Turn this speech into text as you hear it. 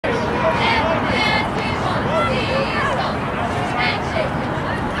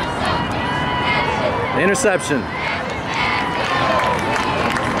Interception. Number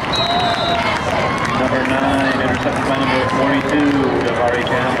 9, intercepted by number 42, Davari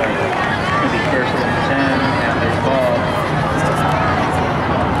Chandler. Going to be first and 10, and there's ball.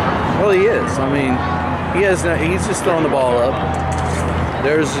 Well, he is. I mean, he's just throwing the ball up.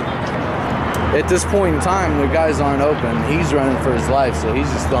 At this point in time, the guys aren't open. He's running for his life, so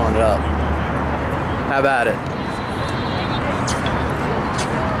he's just throwing it up. Have at it.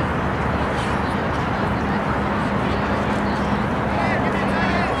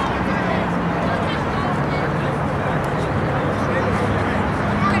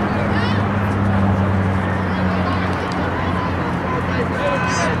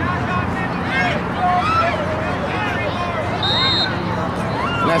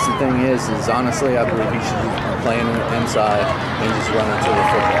 That's the thing is honestly, I believe he should be playing inside and just running to the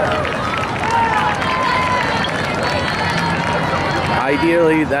football.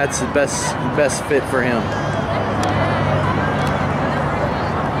 Ideally, that's the best fit for him.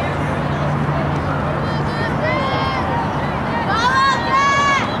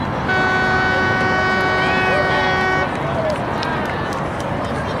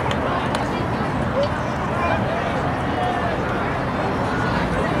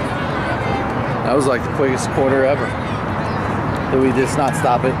 That was like the quickest quarter ever. Did we just not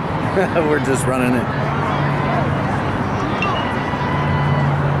stop it? We're just running it.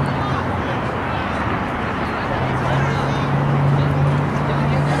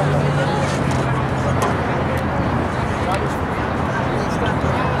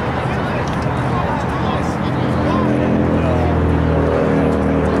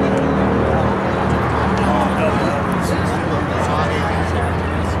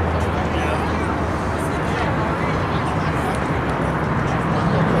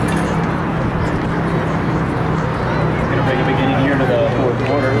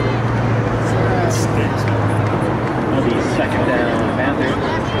 Second down, Panthers.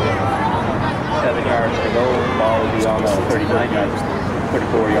 7 yards to go. Ball will be on the 39 yards,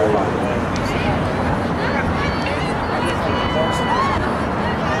 34-yard line.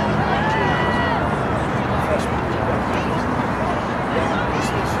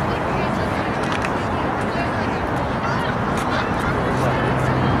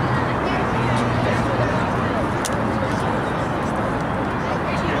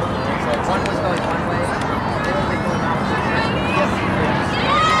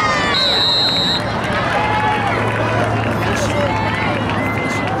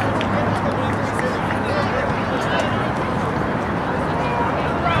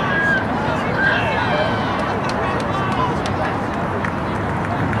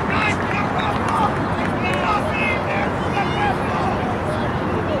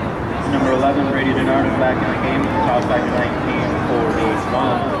 Back in the game, toss back to 19 for the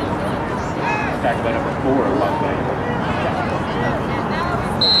Swans. Tackled by number 4, Lockwood.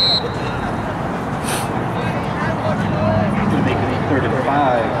 Going to make it 3rd and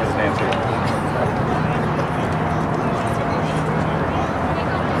 5 for the Panthers.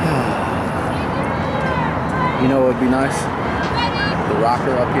 You know what would be nice? The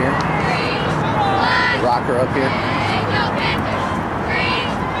rocker up here. The rocker up here.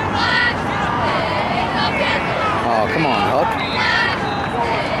 Oh, come on, Huck.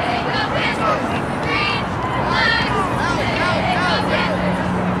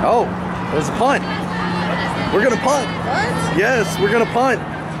 Oh, there's a punt. We're going to punt. What? Yes, we're going to punt.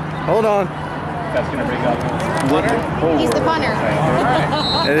 Hold on. That's going to bring up He's the punter.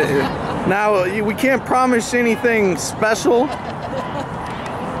 Now, we can't promise anything special. Or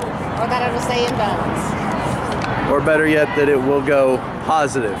that it'll stay in bounds. Or better yet, that it will go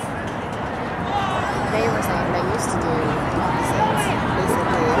positive. They were saying they used to do opposites.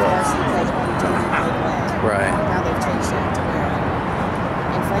 Basically, if varsity played home team, they played away. Right. Now they've changed it to where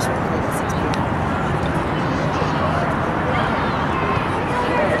in freshman play the 6 p.m.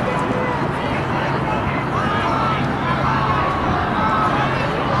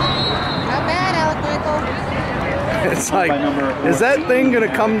 Not bad, Alec Michael. It's like, is that thing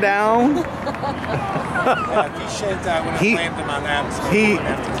gonna come down? Yeah, he shaved out when I blamed him on that.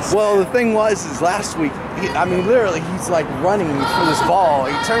 Well, the thing was, is last week, I mean, literally, he's like running for this ball.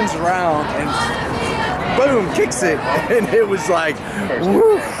 He turns around and boom, kicks it. And it was like,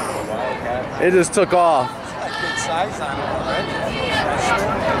 woo, it just took off. It's got good size on it already.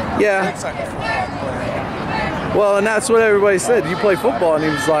 Yeah. Looks like a football player. Well, and that's what everybody said. You play football? And he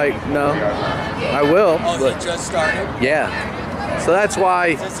was like, no, I will. Oh, but, he just started? yeah. So that's why.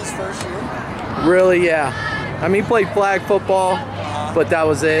 Is this his first year? Really, yeah. I mean, he played flag football, but that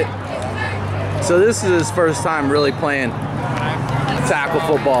was it. So this is his first time really playing tackle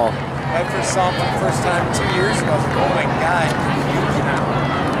football. I first saw him for the first time 2 years ago. I was like, oh my God, he's huge now.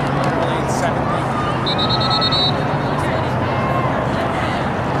 Only in 70.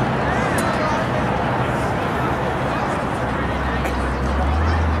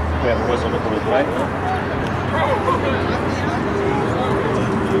 We have a whistle to the right.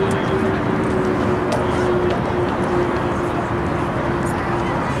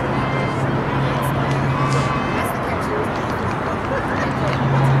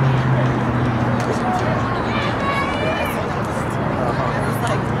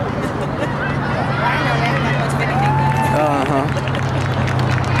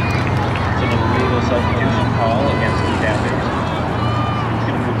 Substitution call against the Panthers. He's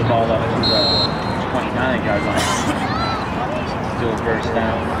going to move the ball up to the 29-yard line. Still first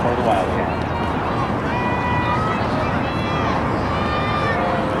down for the Wildcats.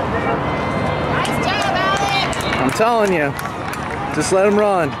 I'm telling you, just let him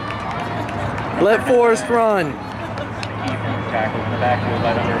run. Let Forrest run. Tackled in the backfield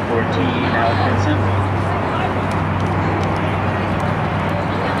by number 14, Alec Vincent.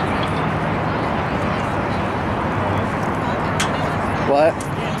 What?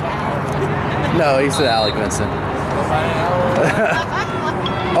 No, he said Alec Vincent.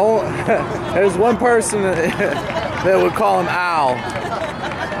 Oh, there's one person that would call him Al,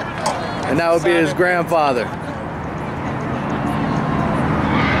 and that would be his grandfather.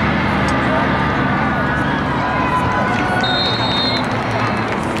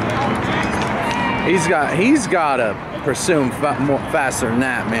 He's got to pursue him more faster than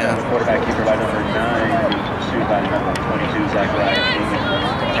that, man. The quarterback keeper by number 9, pursued by number 22, Zachariah.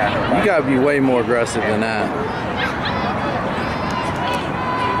 You got to be way more aggressive than that.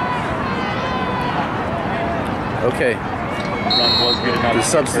 Okay. The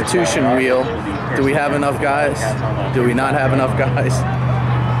substitution wheel. Do we have enough guys? Do we not have enough guys?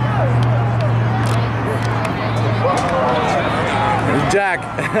 Jack.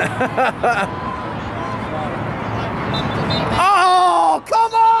 Oh,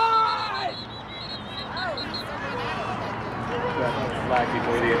 come on! Flag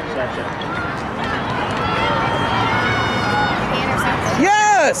before the interception.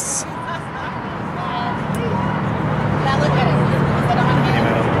 Yes!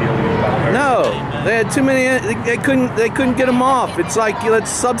 No, they had too many. They couldn't get them off. It's like, let's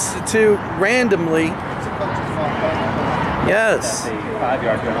substitute randomly. Yes. That's a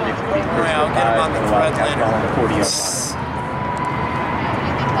 5-yard penalty. I'll get him on the thread later. 40-yard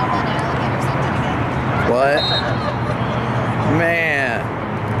What? Man.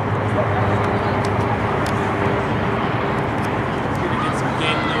 He's gonna get some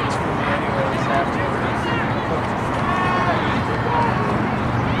game notes from me anyway this afternoon.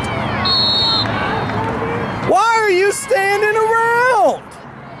 Why are you standing around?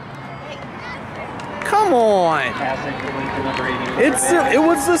 Come on. It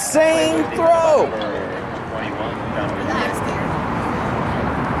was the same throw.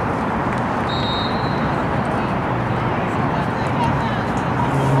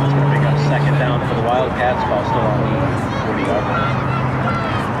 Second down for the Wildcats while still on the 40-yard line.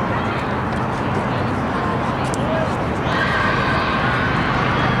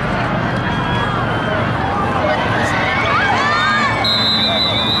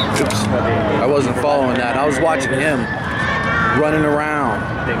 Oops. I wasn't following that. I was watching him running around.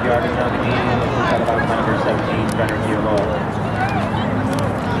 Big yardage on the game. Got about number 17, Brenner Kielo.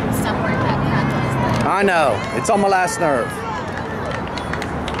 I know. It's on my last nerve.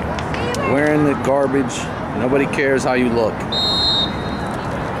 Wearing the garbage. Nobody cares how you look.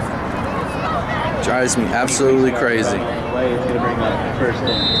 Drives me absolutely crazy. It's going to bring up first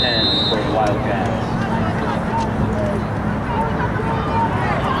and 10 for the Wildcats.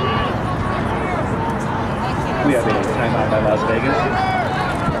 We have a timeout by Las Vegas.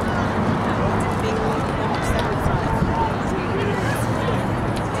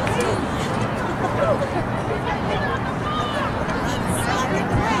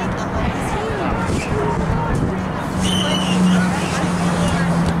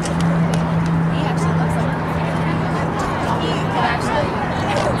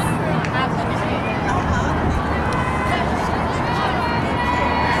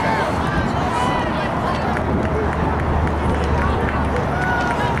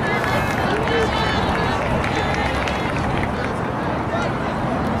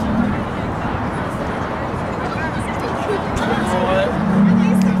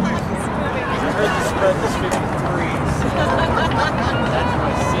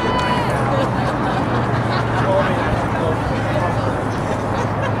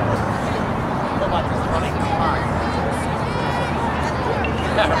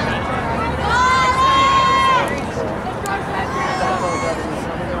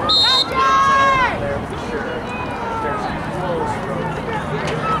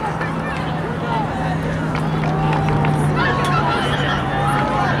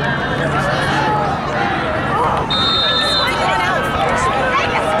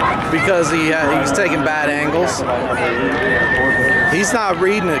 because he's taking bad angles. He's not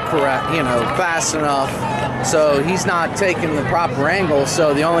reading it correct, fast enough. So he's not taking the proper angle.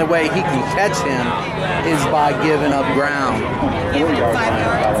 So the only way he can catch him is by giving up ground. Give him 5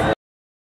 yards.